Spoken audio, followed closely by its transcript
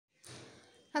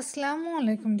Assalamu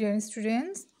alaikum dear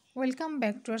students. Welcome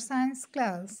back to our science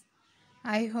class.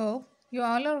 I hope you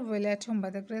all are well at home by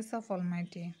the grace of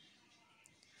Almighty.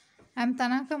 I am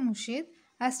Tanaka Mushid,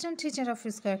 assistant teacher of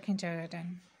Square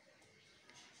Kindergarten.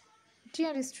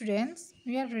 Dear students,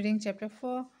 we are reading chapter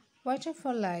 4, Water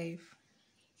for Life.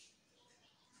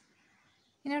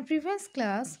 In our previous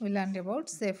class, we learned about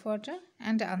safe water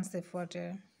and unsafe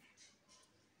water.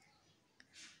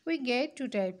 We get two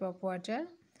types of water,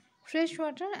 fresh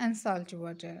water and salty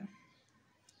water.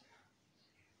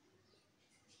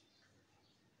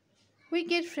 We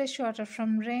get fresh water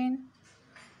from rain,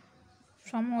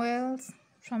 from wells,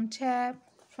 from tap,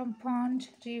 from pond,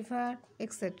 river,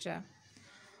 etc.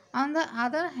 On the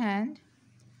other hand,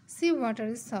 seawater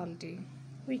is salty.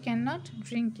 We cannot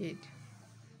drink it.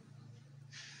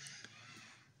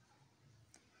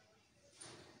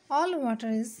 All water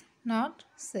is not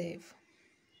safe.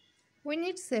 We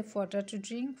need safe water to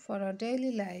drink for our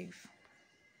daily life.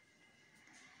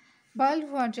 Boiled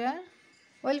water,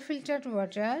 well-filtered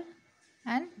water,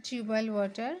 and tube-well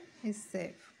water is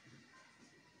safe.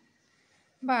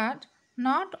 But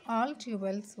not all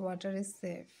tube-wells water is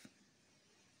safe.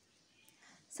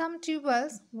 Some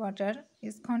tube-wells water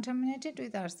is contaminated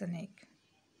with arsenic.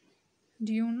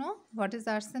 Do you know what is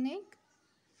arsenic?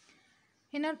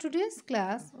 In our today's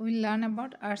class, we will learn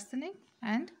about arsenic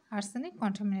and arsenic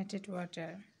contaminated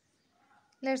water.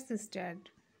 Let's start.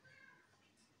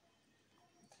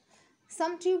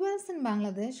 Some tube wells in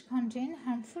Bangladesh contain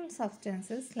harmful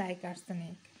substances like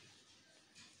arsenic.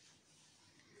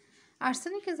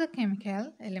 Arsenic is a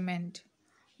chemical element.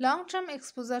 Long-term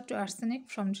exposure to arsenic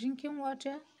from drinking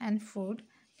water and food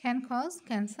can cause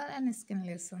cancer and skin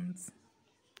lesions.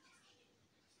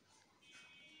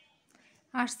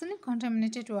 Arsenic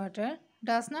contaminated water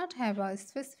does not have a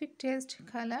specific taste,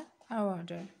 color or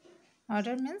odor.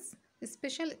 Odor means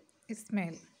special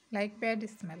smell, like bad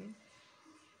smell.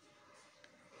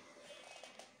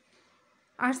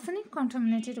 Arsenic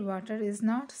contaminated water is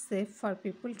not safe for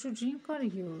people to drink or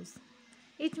use.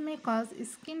 It may cause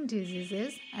skin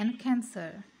diseases and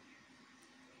cancer.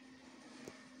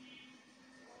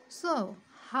 So,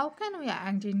 how can we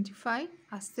identify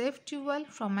a safe tube well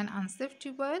from an unsafe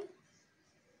tube well?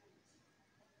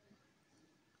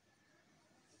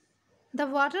 The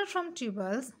water from tube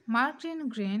wells marked in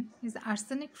green is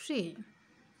arsenic free.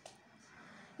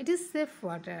 It is safe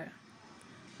water.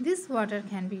 This water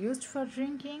can be used for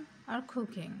drinking or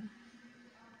cooking.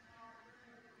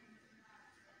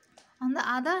 On the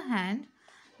other hand,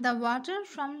 the water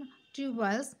from tube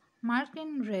wells marked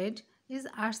in red is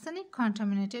arsenic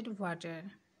contaminated water.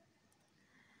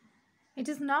 It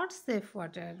is not safe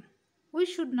water. We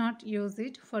should not use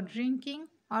it for drinking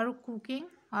or cooking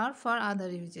or for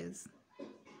other uses.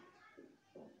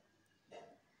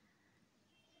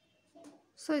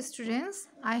 So students,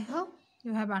 I hope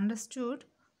you have understood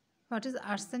what is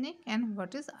arsenic and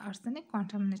what is arsenic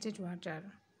contaminated water.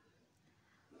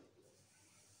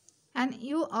 And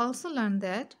you also learned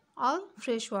that all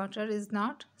fresh water is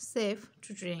not safe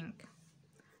to drink.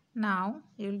 Now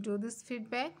you will do this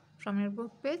feedback from your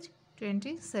book page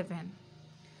 27.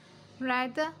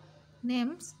 Write the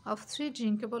names of 3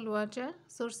 drinkable water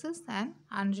sources and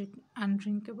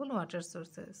undrinkable water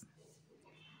sources.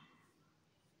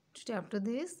 Today after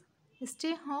this,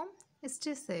 stay home,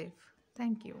 stay safe.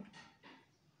 Thank you.